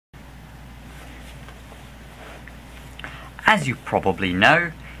as you probably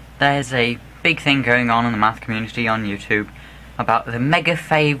know, there's a big thing going on in the math community on YouTube about the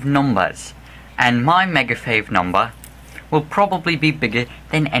MegaFavNumbers, and my MegaFavNumber will probably be bigger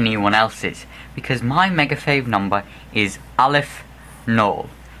than anyone else's, because my MegaFavNumber is Aleph Null.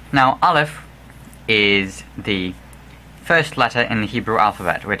 Now, Aleph is the first letter in the Hebrew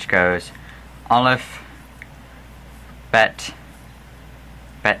alphabet, which goes Aleph, Bet.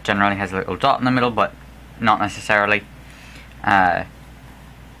 Bet generally has a little dot in the middle, but not necessarily.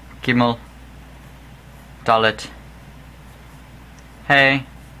 Gimel, Dalet, Hey,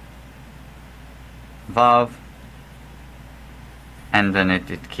 Vav, and then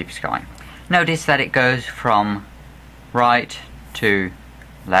it keeps going. Notice that it goes from right to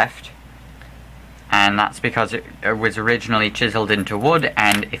left, and that's because it was originally chiseled into wood,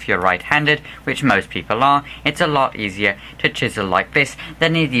 and if you're right-handed, which most people are, it's a lot easier to chisel like this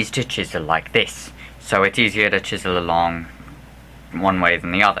than it is to chisel like this. So it's easier to chisel along one way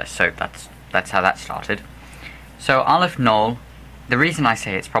than the other, so that's how that started. So Aleph Null, the reason I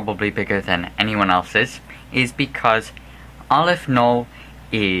say it's probably bigger than anyone else's is because Aleph Null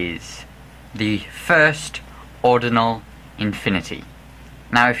is the first ordinal infinity.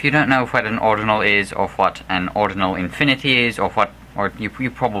 Now, if you don't know what an ordinal is, or what an ordinal infinity is, or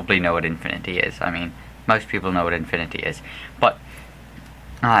you probably know what infinity is. I mean, most people know what infinity is. But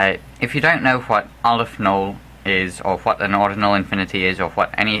if you don't know what Aleph Null is, or what an ordinal infinity is, or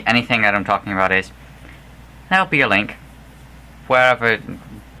what anything that I'm talking about is, there'll be a link wherever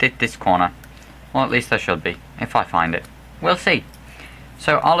this corner. Well, at least there should be, if I find it. We'll see.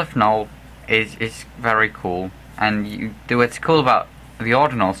 So Aleph Null is very cool, and what's cool about the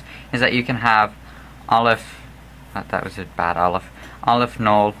ordinals is that you can have Aleph, that was a bad Aleph, Aleph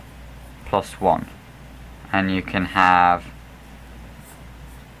Null plus 1, and you can have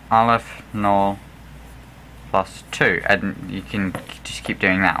Aleph Null plus 2, and you can just keep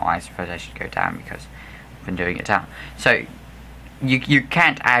doing that. Well, I suppose I should go down because I've been doing it down. So you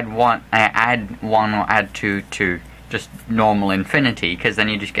can't add one or add 2 to just normal infinity, because then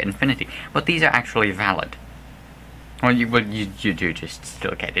you just get infinity. But these are actually valid. Well, you do just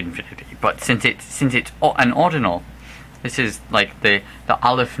still get infinity, but since it's an ordinal, this is like the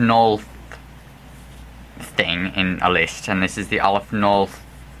Aleph Null thing in a list, and this is the Aleph Null,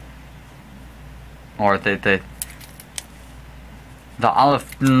 or the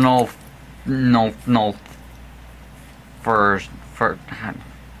Aleph Null for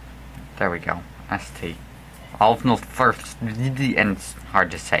there we go, ST. Aleph Null first, and it's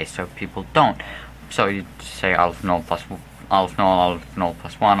hard to say, so people don't. So you say Aleph Null plus Aleph Null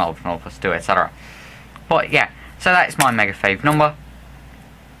plus 1, Aleph Null plus 2, etc. But yeah, so that's my MegaFavNumber.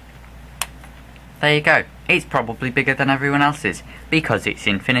 There you go. It's probably bigger than everyone else's because it's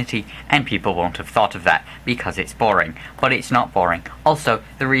infinity, and people won't have thought of that because it's boring. But it's not boring. Also,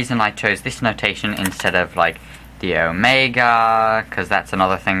 the reason I chose this notation instead of like the omega, because that's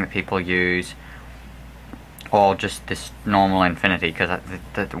another thing that people use, or just this normal infinity, because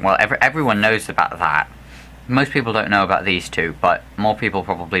well, everyone knows about that. Most people don't know about these two, but more people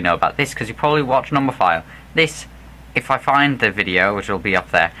probably know about this, because you probably watch Number File. This, if I find the video, which will be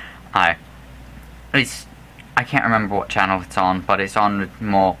up there, I can't remember what channel it's on, but it's on a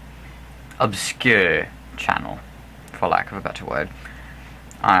more obscure channel, for lack of a better word.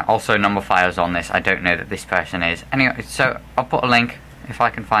 Also, Number File's on this. I don't know that this person is. Anyway, so I'll put a link if I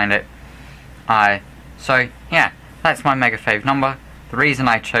can find it. So, yeah, that's my MegaFavNumber. The reason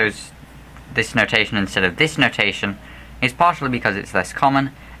I chose this notation instead of this notation is partially because it's less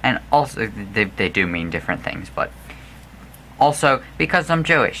common, and also they do mean different things, but also because I'm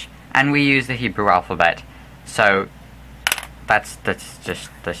Jewish, and we use the Hebrew alphabet, so that's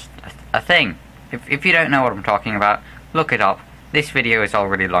just a thing. If you don't know what I'm talking about, look it up. This video is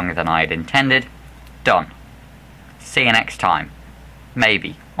already longer than I had intended. Done. See you next time.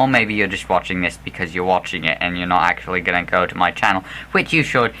 Maybe. Or maybe you're just watching this because you're watching it and you're not actually going to go to my channel, which you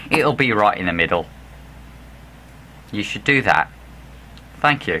should. It'll be right in the middle. You should do that.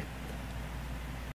 Thank you.